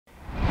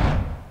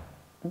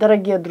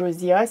Дорогие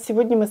друзья,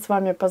 сегодня мы с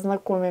вами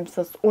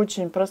познакомимся с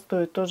очень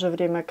простой и в то же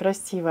время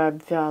красивой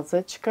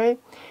обвязочкой.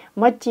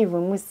 Мотивы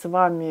мы с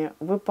вами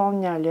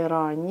выполняли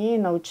ранее,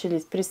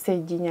 научились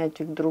присоединять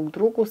их друг к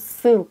другу.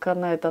 Ссылка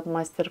на этот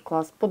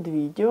мастер-класс под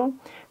видео.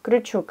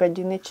 Крючок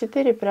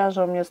 1,4,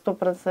 пряжа у меня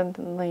 100%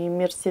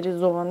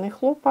 мерсеризованный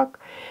хлопок,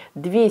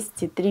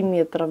 203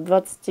 метра в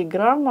 20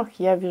 граммах.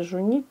 Я вяжу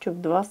нитью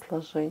в 2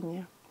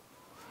 сложения.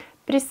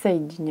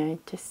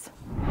 Присоединяйтесь.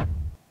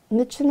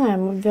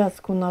 Начинаем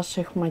обвязку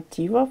наших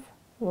мотивов.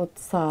 Вот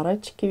с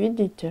арочки,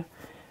 видите,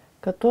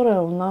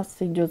 которая у нас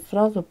идет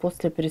сразу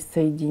после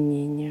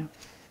присоединения.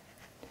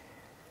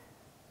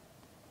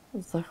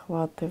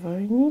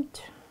 Захватываю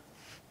нить,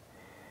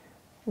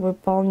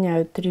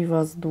 выполняю 3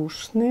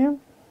 воздушные.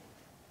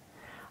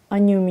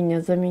 Они у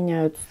меня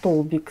заменяют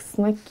столбик с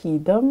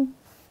накидом.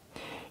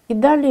 И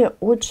далее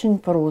очень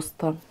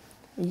просто.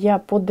 Я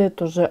под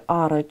эту же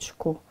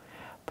арочку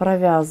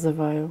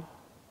провязываю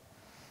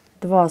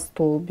 2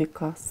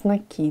 столбика с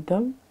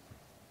накидом.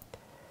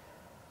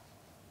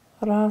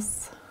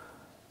 Раз,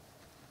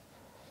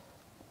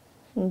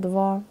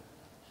 два.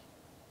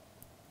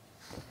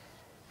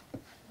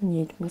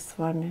 Нить мы с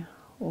вами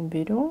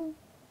уберем.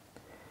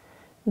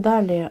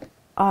 Далее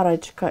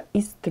арочка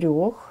из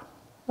 3.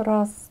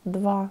 Раз,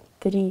 два,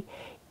 3.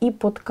 И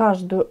под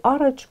каждую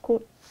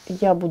арочку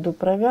я буду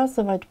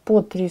провязывать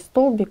по 3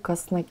 столбика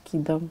с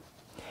накидом.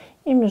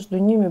 И между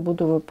ними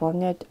буду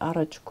выполнять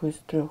арочку из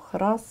 3.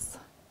 Раз,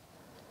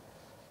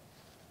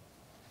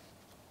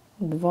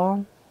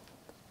 2,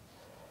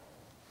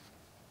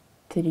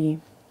 3.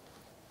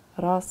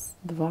 Раз,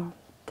 два,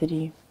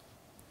 3.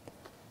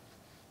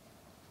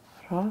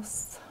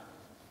 Раз,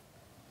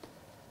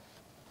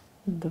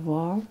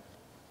 2,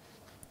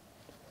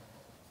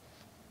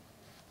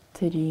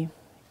 3.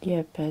 И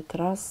опять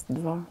раз,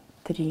 два,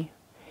 3.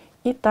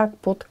 И так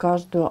под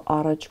каждую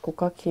арочку,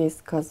 как я и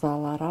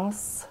сказала.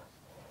 Раз,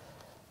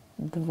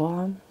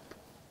 2,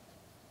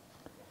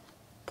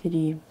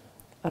 3.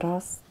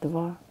 Раз,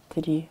 два,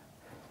 3.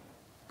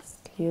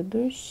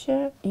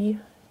 Следующая и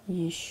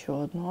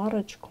еще одну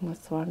арочку мы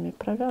с вами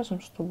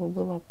провяжем, чтобы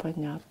было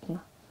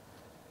понятно.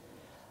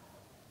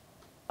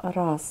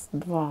 Раз,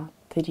 два,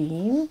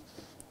 3.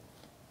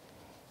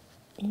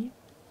 И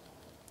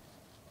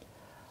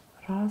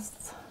раз,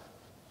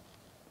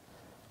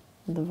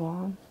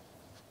 два,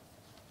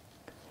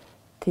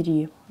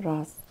 3.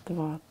 Раз,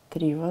 два,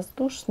 3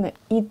 воздушные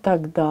и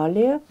так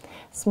далее.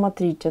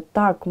 Смотрите,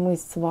 так мы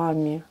с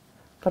вами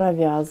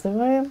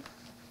провязываем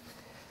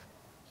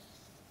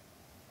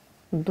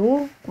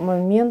до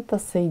момента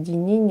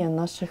соединения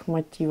наших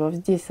мотивов.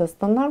 Здесь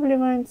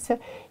останавливаемся,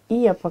 и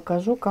я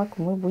покажу, как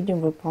мы будем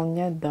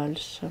выполнять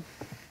дальше.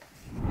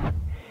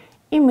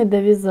 И мы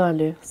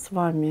довязали с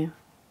вами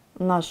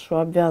нашу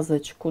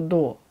обвязочку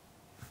до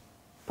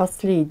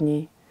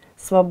последней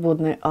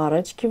свободной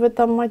арочки в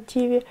этом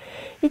мотиве.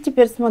 И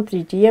теперь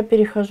смотрите, я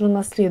перехожу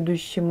на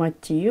следующий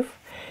мотив,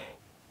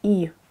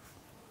 и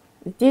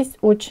здесь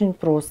очень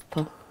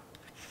просто.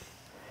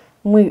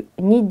 Мы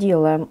не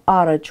делаем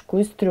арочку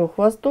из 3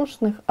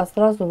 воздушных, а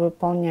сразу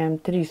выполняем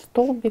 3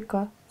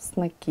 столбика с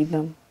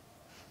накидом.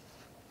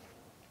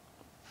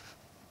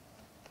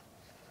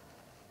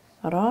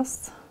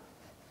 Раз,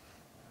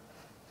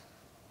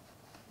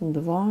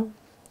 два,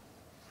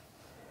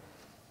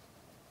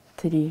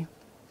 3.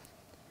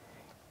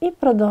 И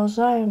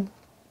продолжаем,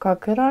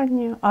 как и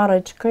ранее,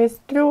 арочка из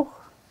 3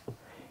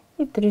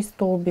 и 3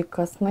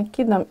 столбика с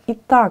накидом. И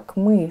так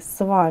мы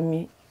с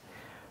вами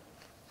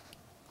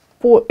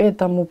по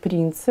этому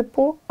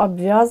принципу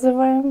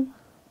обвязываем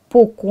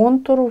по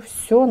контуру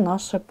все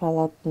наше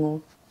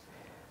полотно.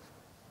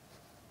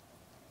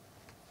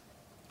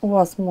 У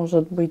вас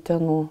может быть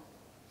оно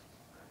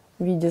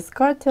в виде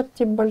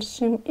скатерти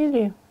большим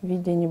или в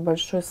виде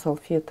небольшой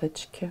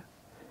салфеточки,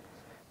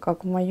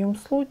 как в моем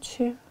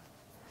случае.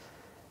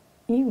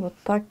 И вот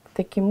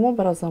таким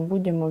образом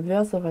будем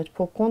обвязывать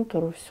по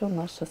контуру все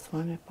наше с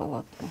вами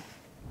полотно.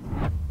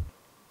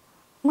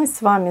 Мы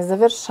с вами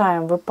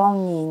завершаем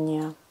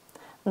выполнение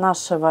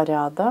нашего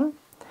ряда.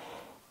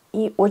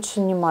 И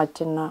очень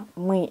внимательно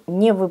мы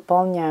не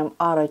выполняем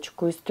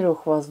арочку из 3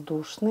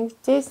 воздушных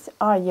здесь,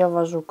 а я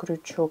ввожу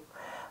крючок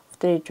в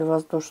 3-ю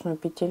воздушную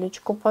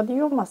петелечку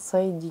подъема,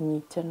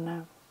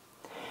 соединительная.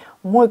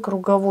 Мой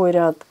круговой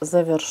ряд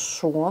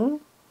завершен.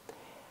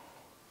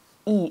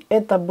 И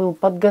это был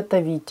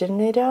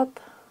подготовительный ряд.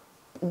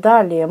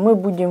 Далее мы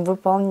будем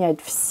выполнять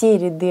все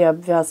ряды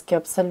обвязки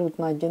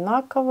абсолютно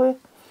одинаковые.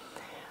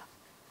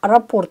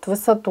 Раппорт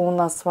высоту у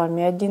нас с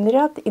вами 1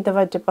 ряд. И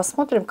давайте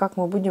посмотрим, как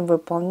мы будем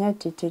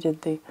выполнять эти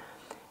ряды.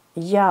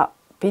 Я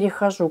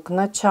перехожу к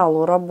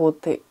началу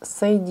работы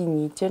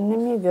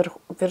соединительными.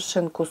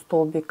 Вершинку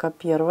столбика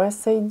 1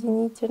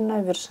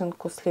 соединительная,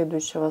 вершинку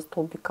следующего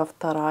столбика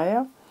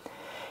 2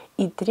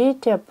 и 3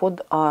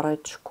 под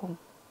арочку.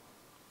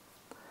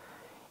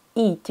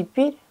 И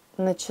теперь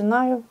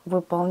начинаю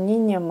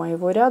выполнение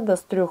моего ряда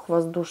с 3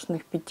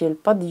 воздушных петель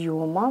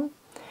подъема.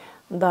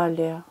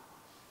 Далее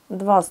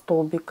 2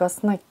 столбика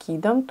с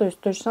накидом, то есть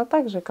точно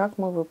так же, как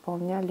мы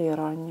выполняли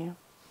ранее.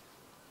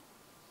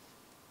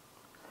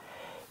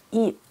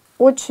 И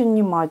очень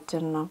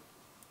внимательно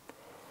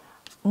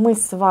мы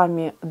с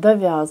вами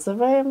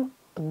довязываем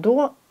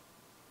до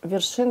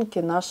вершинки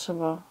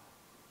нашего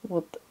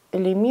вот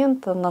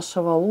элемента,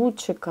 нашего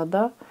лучика,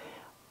 да.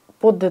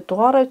 Под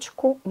эту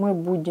арочку мы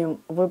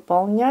будем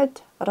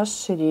выполнять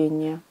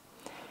расширение.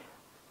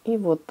 И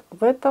вот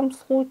в этом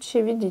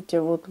случае,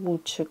 видите, вот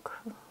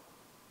лучик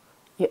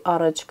и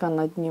арочка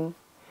над ним.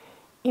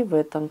 И в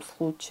этом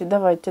случае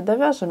давайте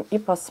довяжем и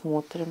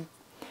посмотрим.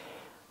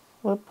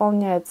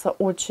 Выполняется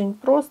очень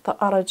просто.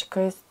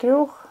 Арочка из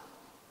 3.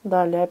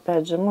 Далее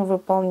опять же мы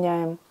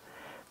выполняем,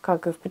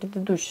 как и в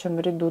предыдущем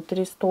ряду,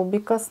 3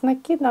 столбика с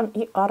накидом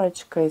и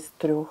арочка из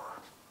 3.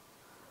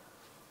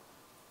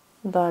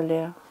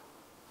 Далее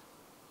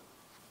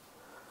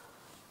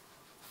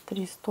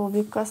 3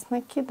 столбика с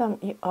накидом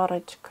и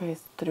арочка из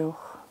 3.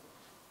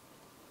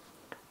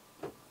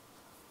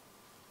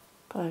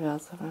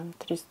 Провязываем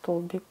 3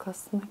 столбика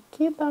с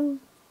накидом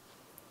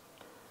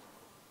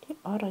и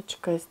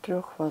арочка из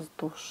 3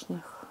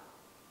 воздушных.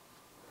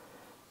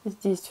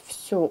 Здесь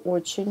все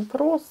очень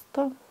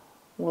просто.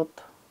 Вот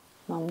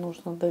нам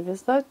нужно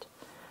довязать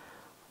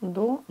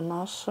до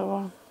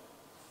нашего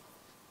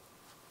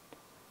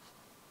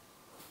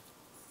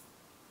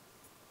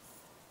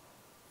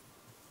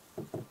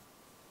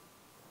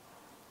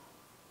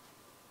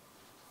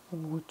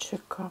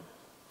лучика.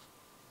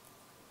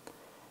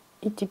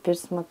 И теперь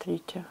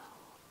смотрите,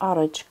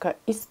 арочка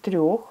из 3,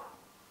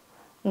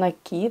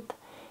 накид,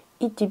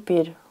 и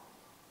теперь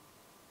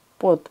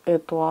под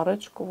эту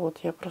арочку, вот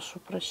я прошу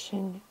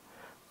прощения,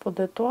 под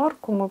эту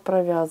арку мы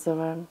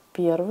провязываем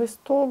 1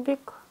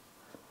 столбик,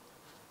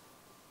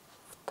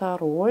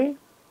 2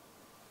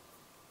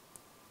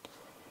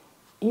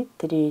 и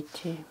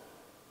 3.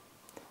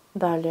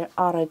 Далее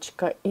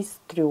арочка из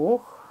 3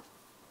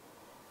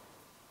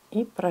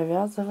 и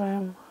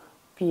провязываем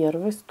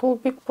 1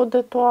 столбик под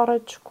эту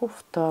арочку,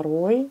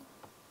 2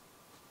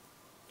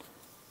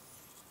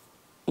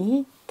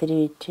 и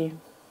 3.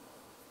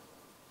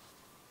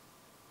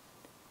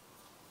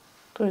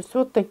 То есть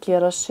вот такие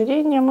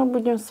расширения мы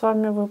будем с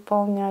вами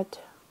выполнять.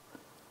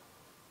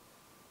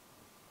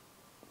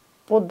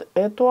 Под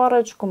эту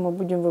арочку мы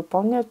будем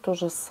выполнять то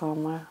же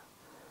самое.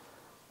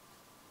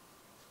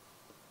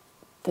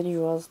 3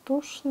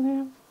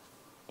 воздушные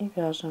и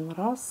вяжем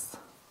 1,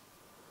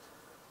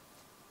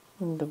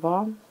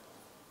 2,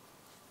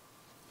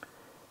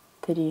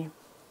 3.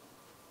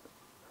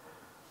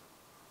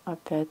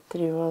 Опять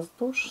 3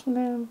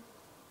 воздушные.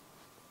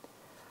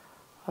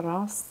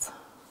 1,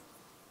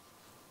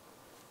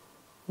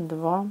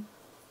 2,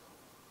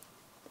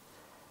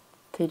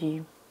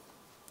 3.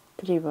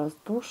 3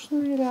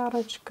 воздушные,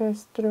 арочка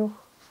из 3.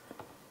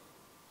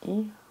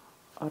 И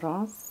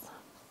 1,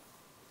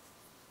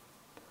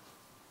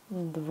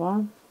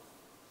 2,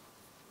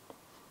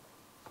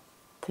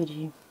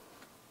 3.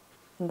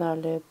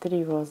 Далее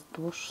 3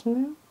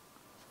 воздушные.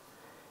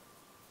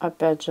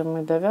 Опять же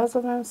мы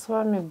довязываем с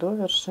вами до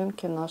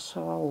вершинки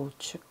нашего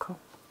лучика.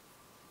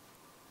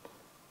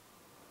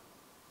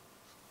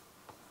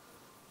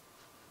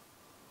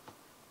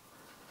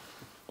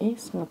 И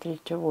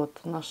смотрите, вот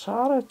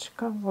наша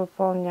арочка.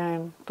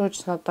 Выполняем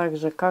точно так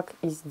же, как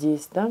и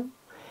здесь, да.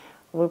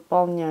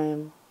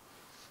 Выполняем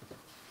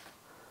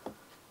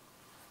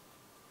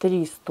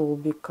 3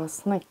 столбика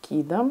с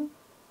накидом.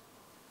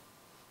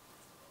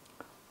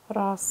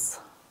 1,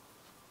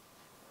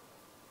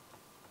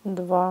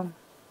 2,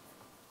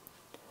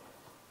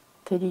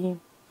 3.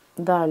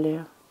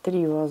 Далее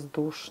 3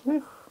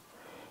 воздушных.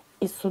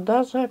 И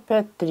сюда же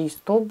опять 3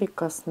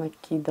 столбика с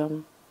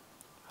накидом.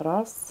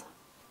 1,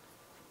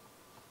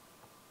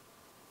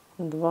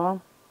 2,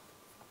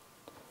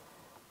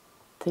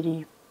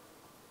 3.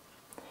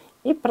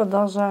 И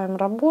продолжаем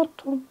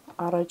работу.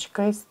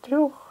 Арочка из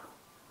 3,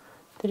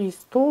 3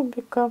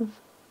 столбика.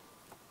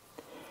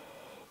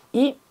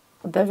 И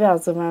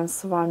довязываем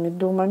с вами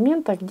до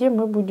момента, где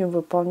мы будем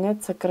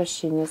выполнять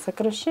сокращение.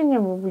 Сокращение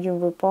мы будем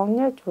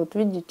выполнять, вот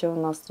видите, у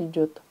нас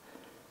идет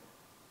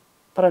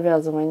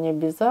провязывание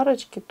без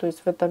арочки, то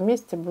есть в этом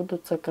месте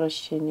будут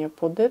сокращения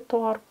под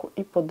эту арку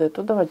и под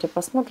эту. Давайте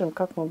посмотрим,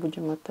 как мы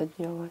будем это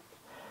делать.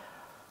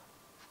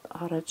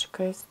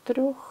 Арочка из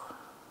 3.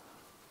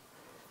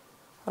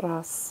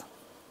 1.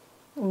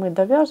 Мы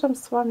довяжем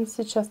с вами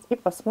сейчас и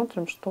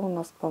посмотрим, что у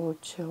нас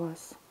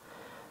получилось.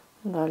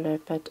 Далее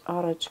опять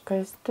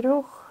арочка из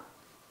 3.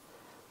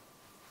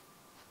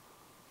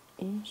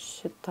 И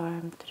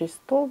считаем 3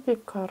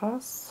 столбика.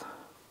 1,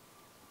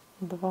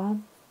 2,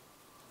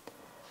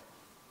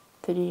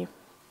 3.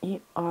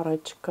 И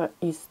арочка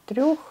из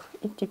 3.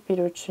 И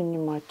теперь очень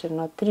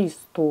внимательно. 3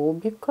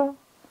 столбика.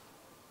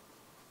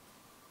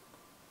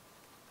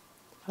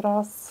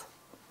 1,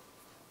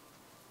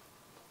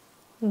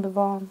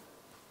 2,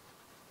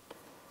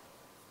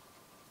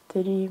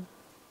 3.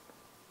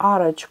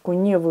 Арочку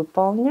не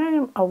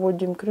выполняем, а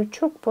вводим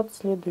крючок под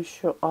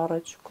следующую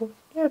арочку.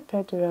 И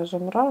опять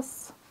вяжем 1,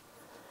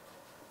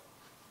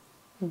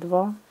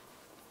 2,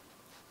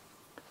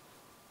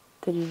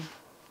 3.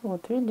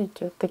 Вот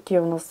видите,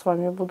 такие у нас с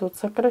вами будут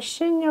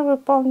сокращения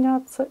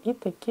выполняться и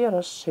такие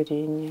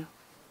расширения.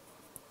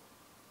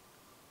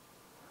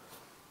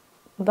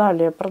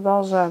 Далее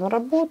продолжаем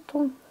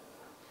работу.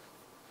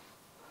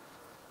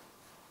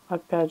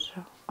 Опять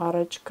же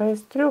арочка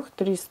из 3,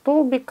 3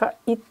 столбика.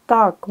 И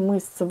так мы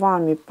с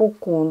вами по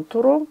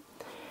контуру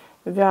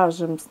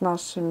вяжем с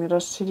нашими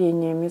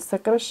расширениями и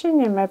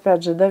сокращениями.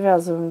 Опять же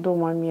довязываем до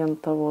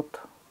момента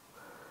вот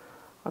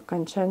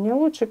окончания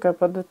лучика. И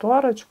под эту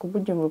арочку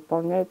будем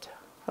выполнять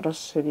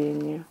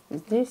расширение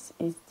здесь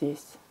и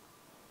здесь.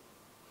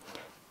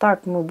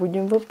 Так мы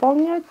будем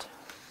выполнять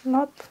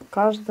над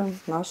каждым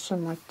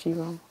нашим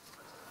мотивом.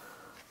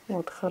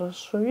 Вот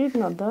хорошо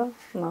видно, да,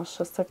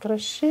 наше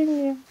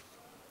сокращение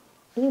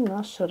и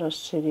наше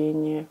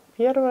расширение.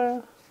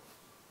 Первое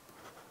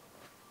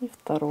и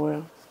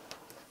второе.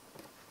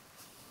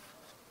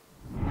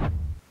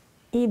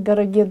 И,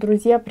 дорогие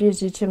друзья,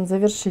 прежде чем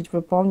завершить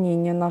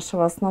выполнение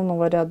нашего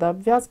основного ряда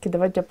обвязки,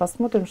 давайте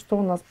посмотрим, что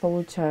у нас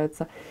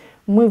получается.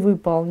 Мы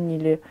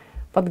выполнили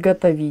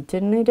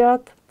подготовительный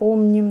ряд,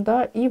 помним,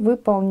 да, и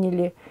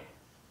выполнили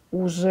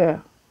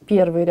уже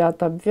первый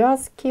ряд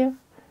обвязки.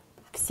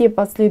 Все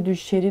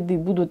последующие ряды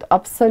будут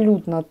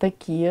абсолютно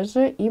такие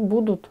же и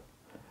будут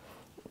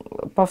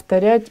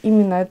повторять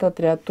именно этот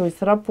ряд. То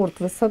есть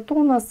раппорт высоту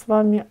у нас с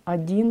вами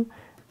один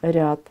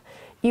ряд.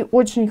 И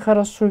очень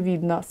хорошо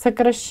видно,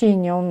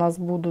 сокращения у нас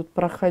будут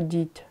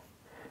проходить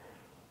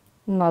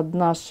над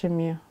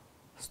нашими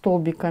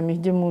столбиками,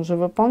 где мы уже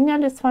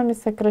выполняли с вами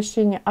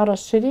сокращение, а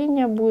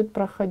расширение будет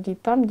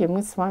проходить там, где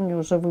мы с вами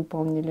уже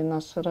выполнили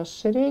наше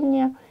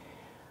расширение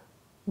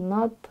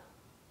над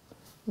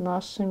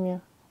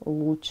нашими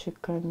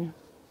лучиками.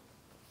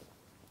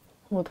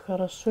 Вот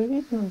хорошо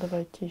видно,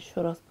 давайте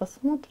еще раз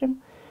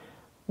посмотрим.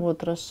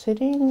 Вот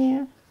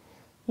расширение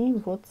и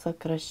вот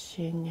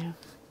сокращение.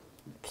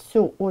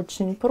 Все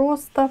очень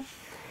просто.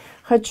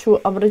 Хочу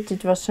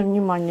обратить ваше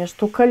внимание,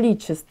 что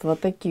количество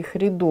таких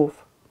рядов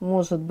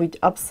может быть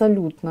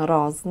абсолютно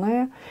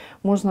разное.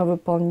 Можно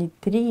выполнить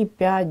 3,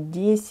 5,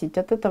 10.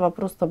 От этого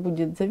просто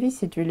будет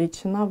зависеть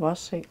величина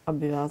вашей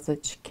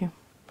обвязочки.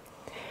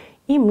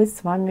 И мы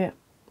с вами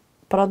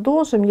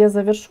продолжим. Я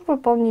завершу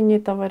выполнение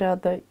этого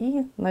ряда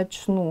и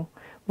начну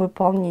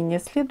выполнение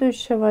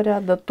следующего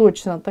ряда.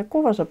 Точно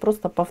такого же,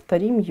 просто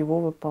повторим его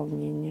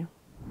выполнение.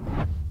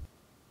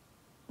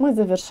 Мы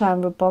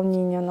завершаем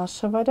выполнение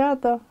нашего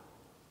ряда.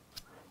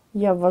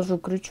 Я ввожу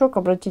крючок.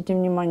 Обратите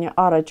внимание,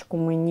 арочку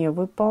мы не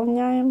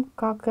выполняем,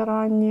 как и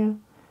ранее.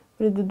 В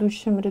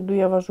предыдущем ряду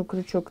я ввожу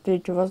крючок,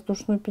 третью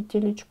воздушную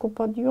петелечку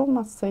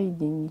подъема,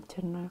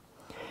 соединительная.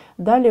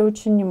 Далее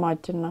очень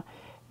внимательно.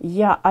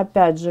 Я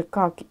опять же,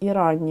 как и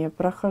ранее,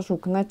 прохожу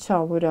к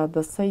началу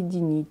ряда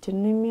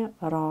соединительными.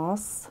 1,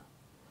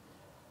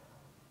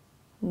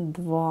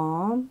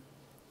 2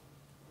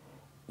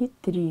 и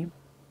 3.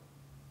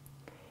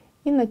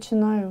 И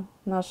начинаю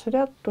наш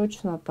ряд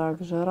точно так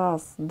же. 1,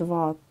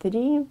 2,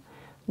 3,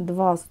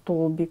 2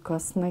 столбика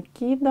с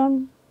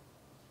накидом,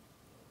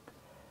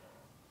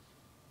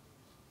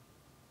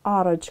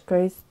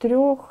 арочка из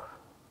 3,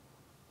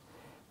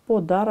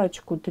 под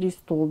арочку 3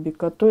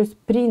 столбика. То есть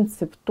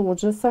принцип тот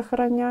же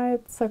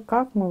сохраняется,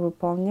 как мы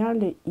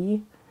выполняли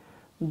и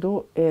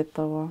до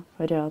этого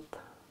ряд.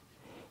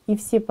 И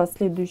все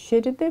последующие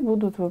ряды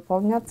будут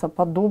выполняться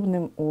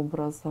подобным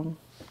образом.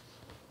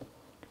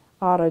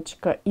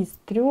 Арочка из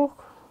 3,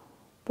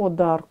 под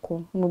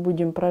арку мы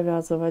будем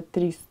провязывать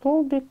 3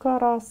 столбика.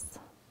 1,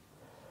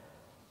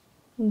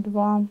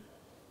 2,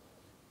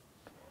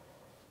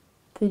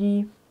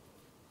 3.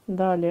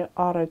 Далее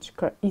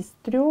арочка из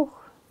 3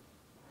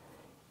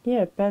 и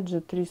опять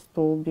же 3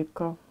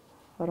 столбика.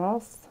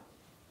 1,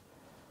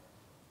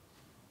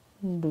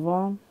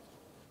 2,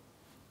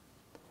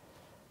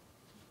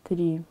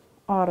 3.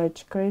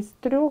 Арочка из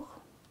 3.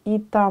 И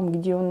там,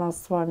 где у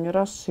нас с вами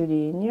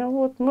расширение,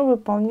 вот мы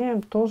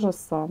выполняем то же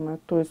самое.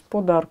 То есть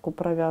под арку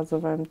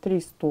провязываем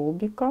 3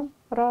 столбика.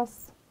 1,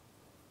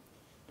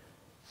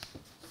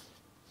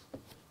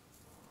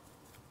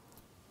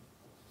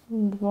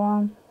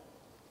 2,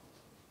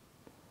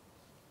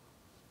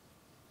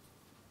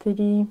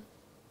 3.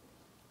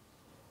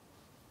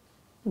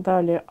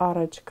 Далее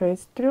арочка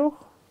из 3,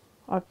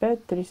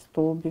 опять 3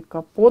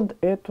 столбика под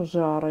эту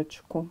же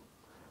арочку.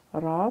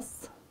 1,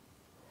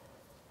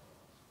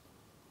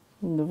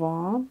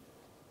 2,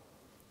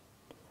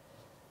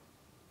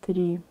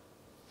 3.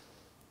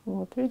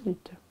 Вот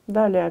видите.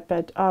 Далее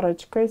опять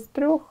арочка из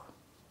 3,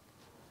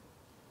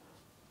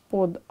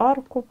 под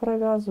арку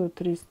провязываю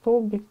 3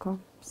 столбика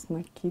с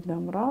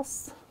накидом. 1,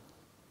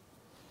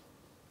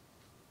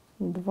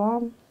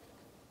 2,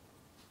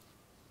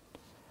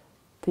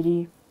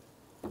 3.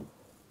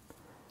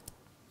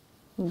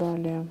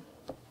 Далее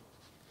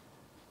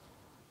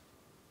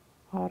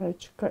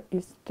арочка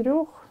из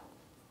 3,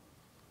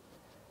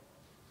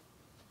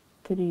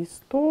 3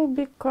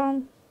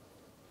 столбика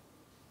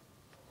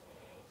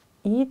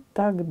и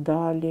так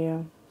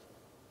далее.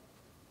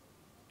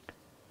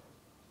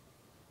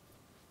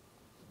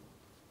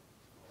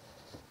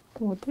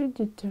 Вот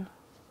видите,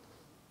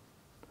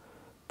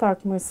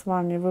 Так мы с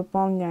вами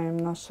выполняем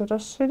наше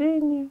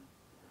расширение.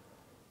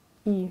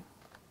 И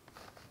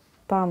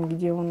там,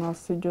 где у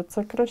нас идет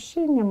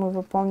сокращение, мы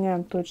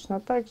выполняем точно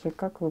так же,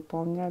 как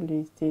выполняли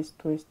и здесь.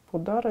 То есть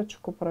под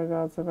арочку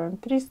провязываем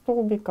 3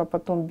 столбика,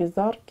 потом без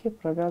арки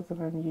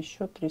провязываем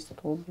еще 3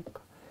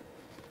 столбика.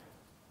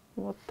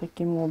 Вот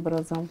таким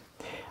образом.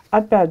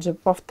 Опять же,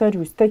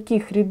 повторюсь,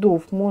 таких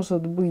рядов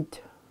может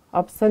быть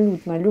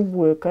абсолютно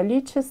любое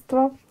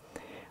количество.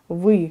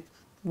 Вы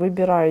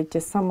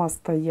выбираете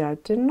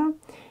самостоятельно.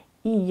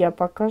 И я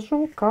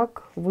покажу,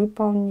 как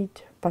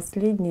выполнить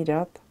последний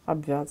ряд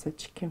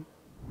обвязочки.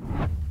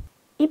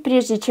 И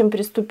прежде чем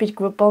приступить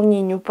к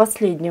выполнению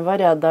последнего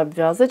ряда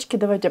обвязочки,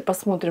 давайте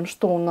посмотрим,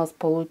 что у нас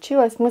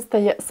получилось. Мы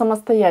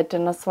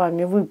самостоятельно с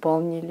вами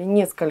выполнили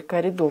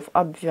несколько рядов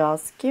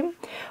обвязки.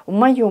 В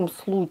моем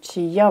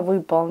случае я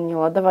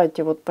выполнила,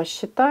 давайте вот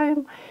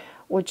посчитаем.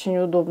 Очень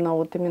удобно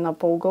вот именно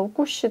по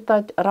уголку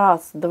считать. 1,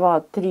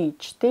 2, 3,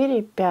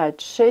 4,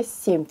 5,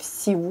 6, 7.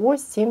 Всего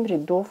 7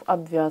 рядов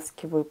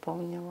обвязки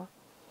выполнила.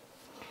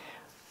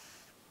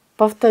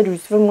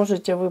 Повторюсь, вы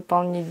можете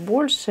выполнить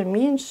больше,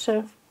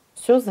 меньше.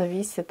 Все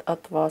зависит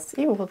от вас.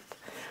 И вот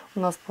у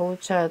нас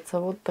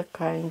получается вот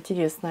такая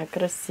интересная,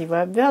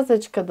 красивая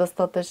обвязочка.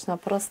 Достаточно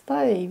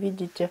простая. И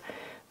видите,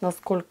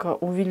 насколько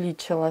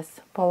увеличилось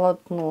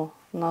полотно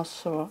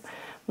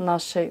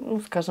нашей,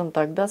 ну, скажем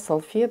так, да,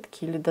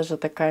 салфетки или даже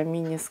такая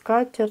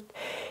мини-скатерть.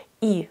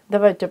 И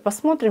давайте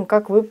посмотрим,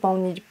 как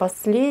выполнить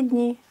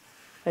последний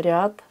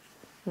ряд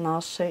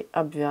нашей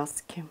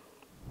обвязки.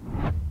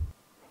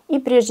 И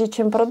прежде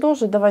чем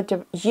продолжить,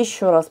 давайте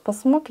еще раз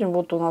посмотрим.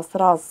 Вот у нас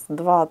 1,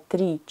 2,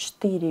 3,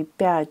 4,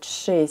 5,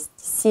 6,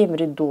 7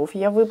 рядов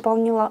я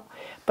выполнила.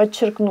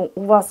 Подчеркну,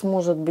 у вас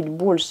может быть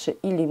больше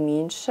или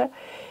меньше.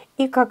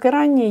 И как и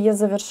ранее, я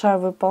завершаю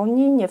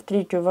выполнение в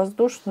 3-ю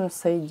воздушную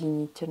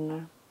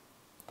соединительную.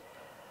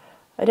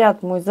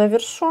 Ряд мой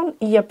завершен,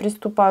 и я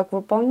приступаю к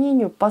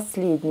выполнению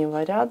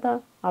последнего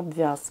ряда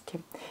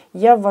обвязки.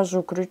 Я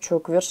ввожу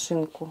крючок в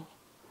вершинку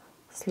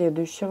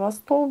следующего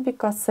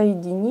столбика,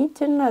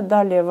 соединительная,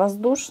 далее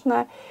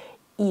воздушная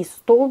и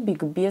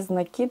столбик без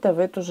накида в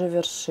эту же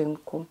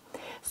вершинку.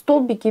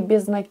 Столбики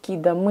без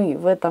накида мы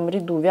в этом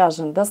ряду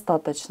вяжем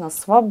достаточно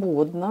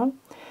свободно.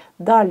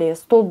 Далее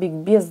столбик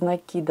без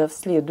накида в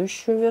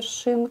следующую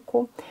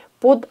вершинку.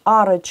 Под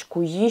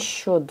арочку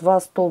еще 2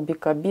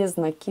 столбика без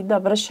накида.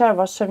 Обращаю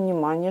ваше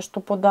внимание, что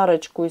под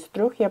арочку из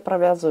 3 я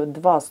провязываю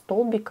 2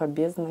 столбика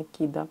без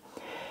накида.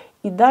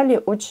 И далее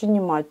очень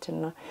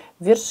внимательно.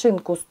 В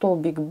вершинку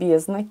столбик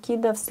без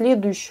накида. В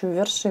следующую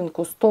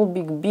вершинку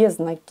столбик без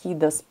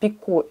накида с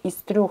пико из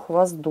 3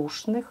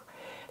 воздушных.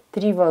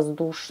 3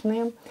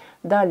 воздушные.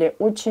 Далее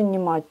очень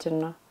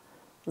внимательно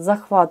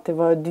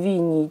захватываю 2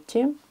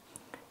 нити.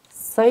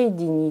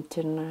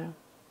 Соединительная.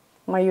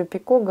 Мое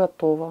пико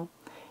готово.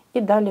 И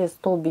далее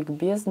столбик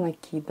без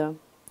накида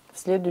в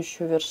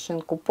следующую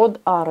вершинку. Под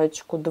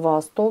арочку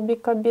 2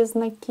 столбика без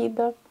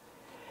накида.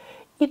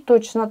 И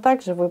точно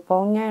так же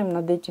выполняем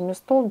над этими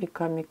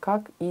столбиками,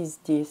 как и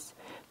здесь.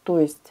 То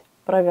есть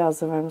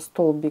провязываем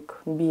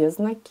столбик без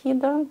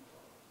накида,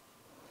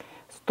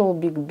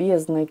 столбик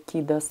без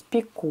накида с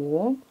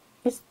пико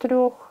из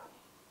 3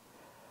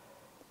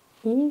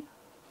 и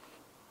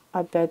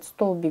опять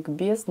столбик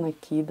без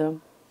накида.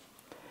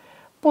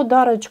 Под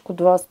арочку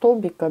 2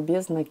 столбика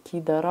без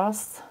накида. 1,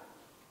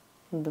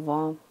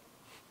 2.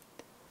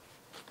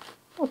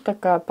 Вот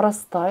такая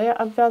простая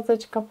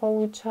обвязочка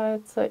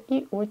получается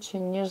и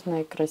очень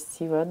нежная и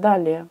красивая.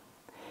 Далее,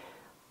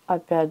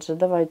 опять же,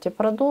 давайте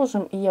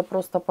продолжим. И я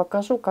просто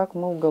покажу, как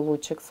мы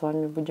уголочек с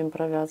вами будем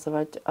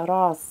провязывать.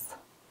 1,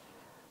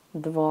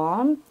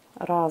 2,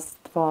 1,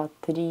 2,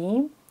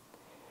 3.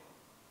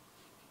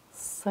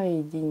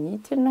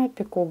 Соединительная,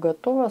 пико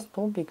готово,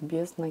 столбик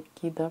без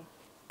накида.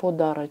 Под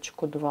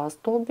арочку 2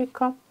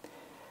 столбика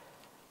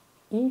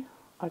и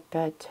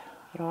опять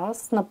 1.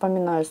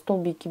 Напоминаю,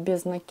 столбики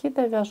без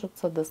накида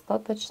вяжутся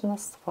достаточно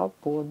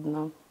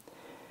свободно.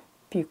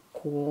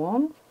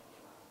 Пико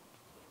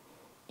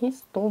и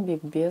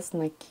столбик без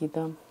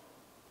накида.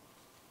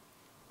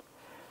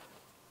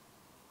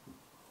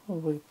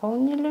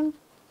 Выполнили.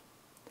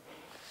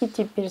 И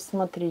теперь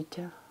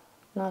смотрите,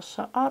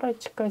 наша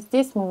арочка.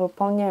 Здесь мы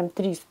выполняем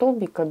 3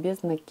 столбика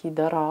без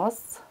накида. 1,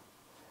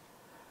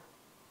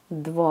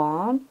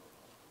 2,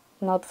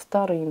 над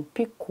вторым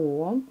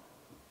пико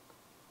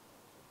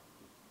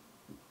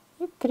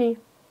и 3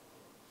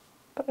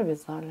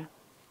 провязали.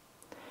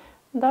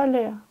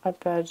 Далее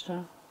опять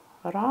же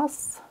 1,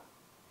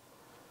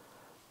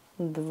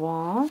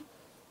 2,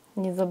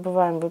 не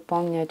забываем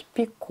выполнять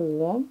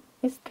пико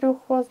из 3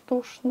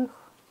 воздушных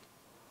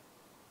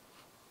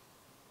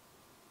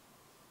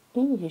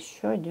и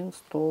еще 1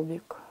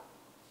 столбик.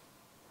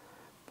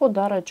 Под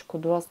арочку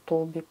 2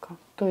 столбика.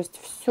 То есть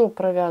все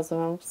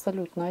провязываем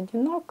абсолютно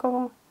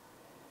одинаково.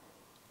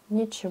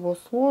 Ничего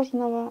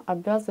сложного.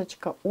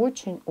 Обвязочка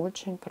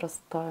очень-очень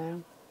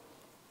простая.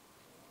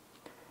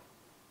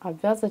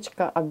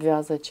 Обвязочка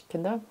обвязочки,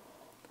 да?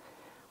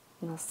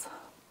 У нас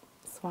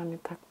с вами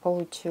так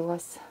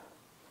получилось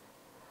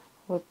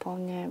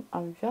выполняем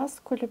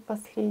обвязку или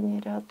последний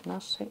ряд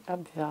нашей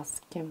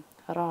обвязки.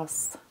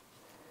 Раз,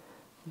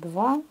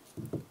 два.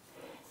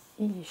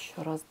 И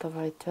еще раз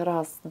давайте.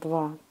 Раз,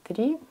 два,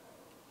 три.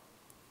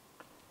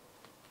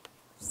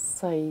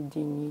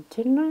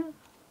 Соединительная.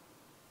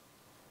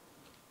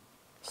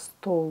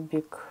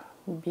 Столбик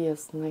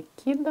без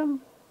накида.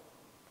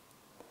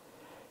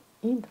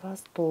 И 2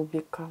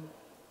 столбика.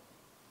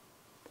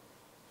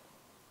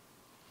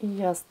 И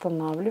я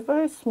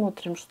останавливаюсь,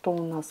 смотрим, что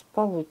у нас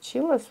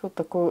получилось. Вот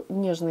такой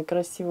нежный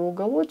красивый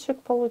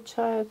уголочек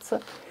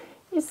получается.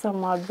 И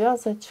сама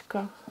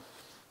обвязочка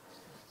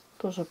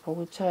тоже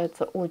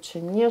получается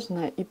очень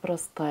нежная и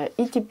простая.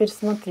 И теперь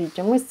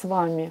смотрите, мы с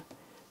вами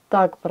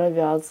так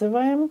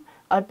провязываем.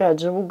 Опять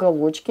же в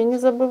уголочке не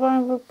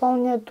забываем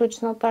выполнять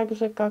точно так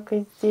же, как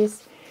и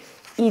здесь.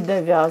 И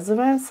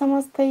довязываем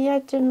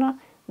самостоятельно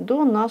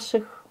до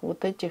наших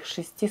вот этих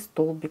 6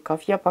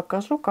 столбиков. Я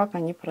покажу, как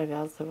они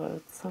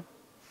провязываются.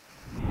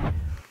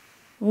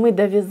 Мы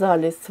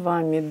довязали с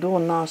вами до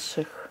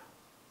наших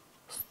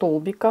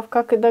столбиков,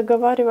 как и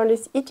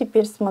договаривались. И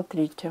теперь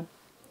смотрите.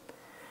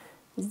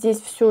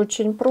 Здесь все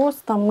очень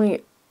просто.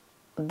 Мы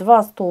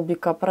 2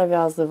 столбика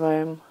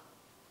провязываем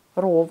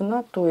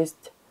ровно, то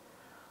есть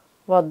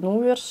в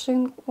одну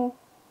вершинку,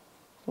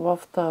 во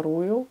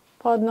вторую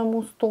по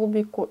одному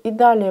столбику. И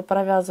далее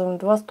провязываем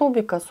 2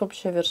 столбика с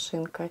общей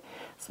вершинкой.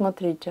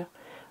 Смотрите,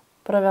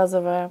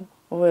 провязываем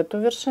в эту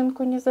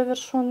вершинку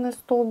незавершенный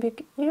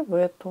столбик и в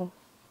эту.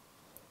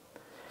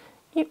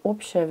 И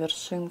общая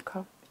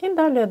вершинка. И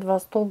далее 2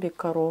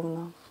 столбика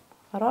ровно.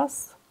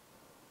 Раз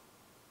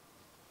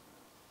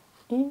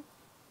и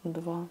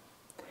 2.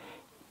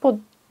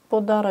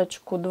 Под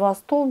арочку 2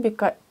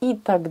 столбика и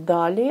так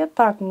далее.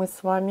 Так мы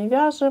с вами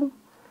вяжем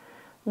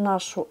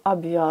нашу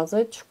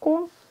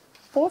обвязочку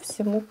по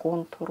всему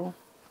контуру.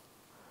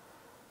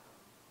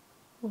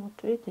 Вот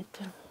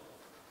видите,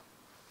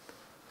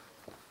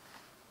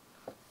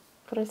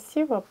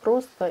 красиво,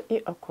 просто и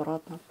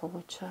аккуратно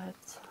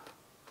получается.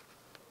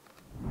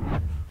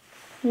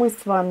 Мы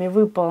с вами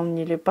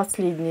выполнили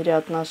последний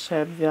ряд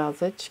нашей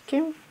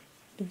обвязочки.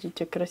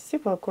 Видите,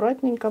 красиво,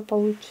 аккуратненько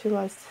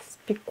получилось. С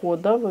пико,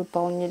 да,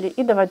 выполнили.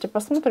 И давайте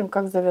посмотрим,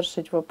 как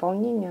завершить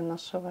выполнение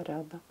нашего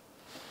ряда.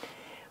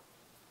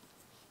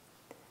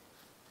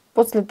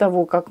 После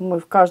того, как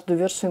мы в каждую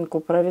вершинку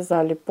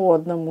провязали по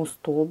одному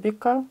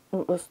столбику,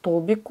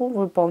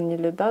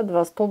 выполнили, да,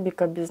 2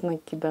 столбика без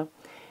накида.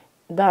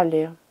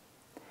 Далее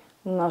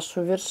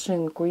нашу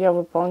вершинку я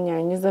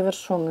выполняю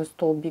незавершенный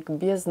столбик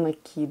без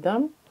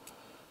накида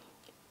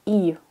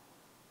и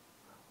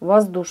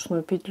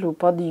воздушную петлю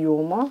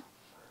подъема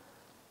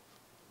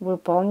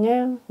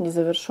выполняю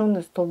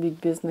незавершенный столбик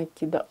без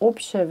накида.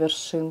 Общая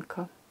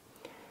вершинка.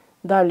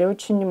 Далее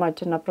очень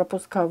внимательно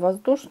пропускаю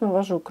воздушную,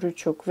 ввожу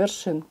крючок в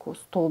вершинку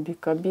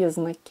столбика без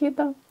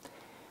накида,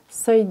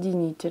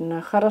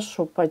 соединительная,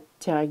 хорошо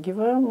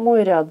подтягиваю,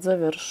 мой ряд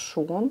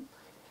завершен.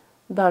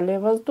 Далее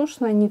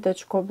воздушная,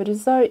 ниточку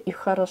обрезаю и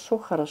хорошо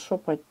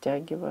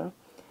подтягиваю.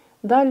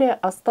 Далее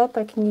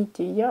остаток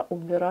нити я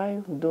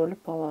убираю вдоль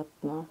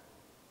полотна.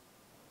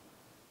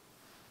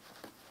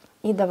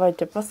 И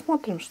давайте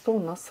посмотрим, что у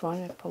нас с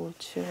вами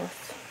получилось.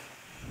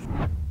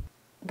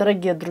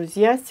 Дорогие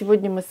друзья,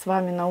 сегодня мы с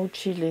вами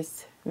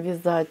научились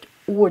вязать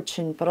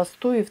очень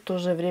простую и в то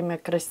же время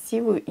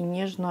красивую и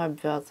нежную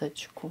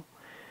обвязочку.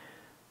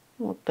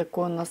 Вот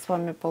такое у нас с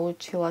вами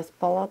получилось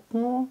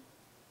полотно.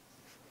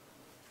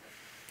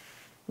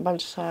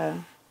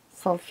 Большая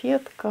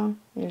салфетка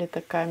или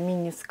такая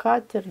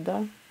мини-скатерть,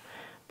 да.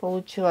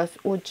 Получилось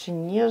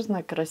очень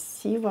нежно,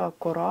 красиво,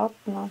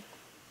 аккуратно.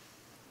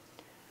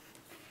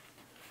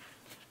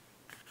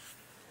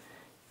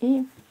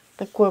 И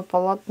такое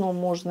полотно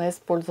можно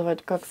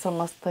использовать как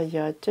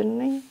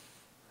самостоятельный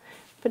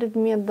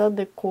предмет, да,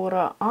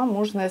 декора, а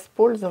можно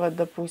использовать,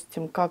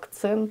 допустим, как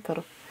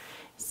центр,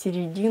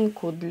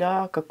 серединку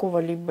для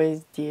какого-либо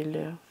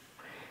изделия,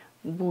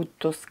 будь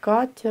то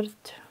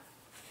скатерть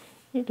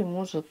или,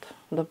 может,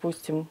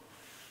 допустим,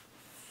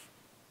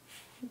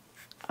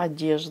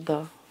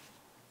 одежда,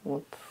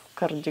 вот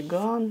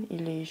кардиган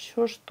или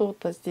еще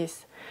что-то.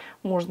 Здесь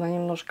можно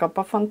немножко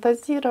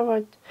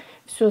пофантазировать.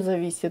 Все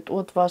зависит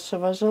от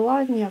вашего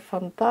желания,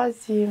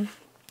 фантазии,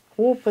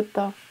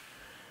 опыта.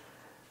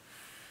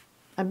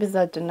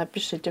 Обязательно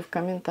пишите в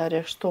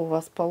комментариях, что у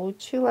вас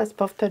получилось.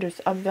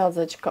 Повторюсь,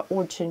 обвязочка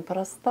очень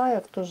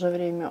простая, в то же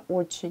время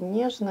очень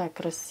нежная,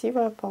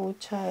 красивая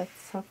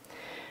получается.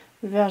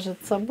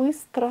 Вяжется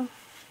быстро.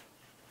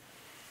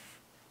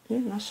 И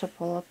наше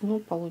полотно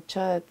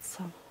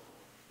получается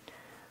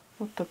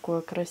вот такое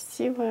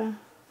красивое,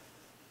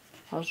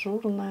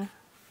 ажурное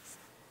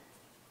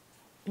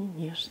и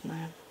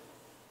нежное.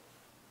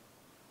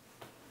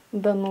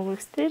 До новых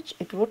встреч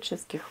и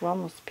творческих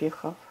вам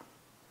успехов!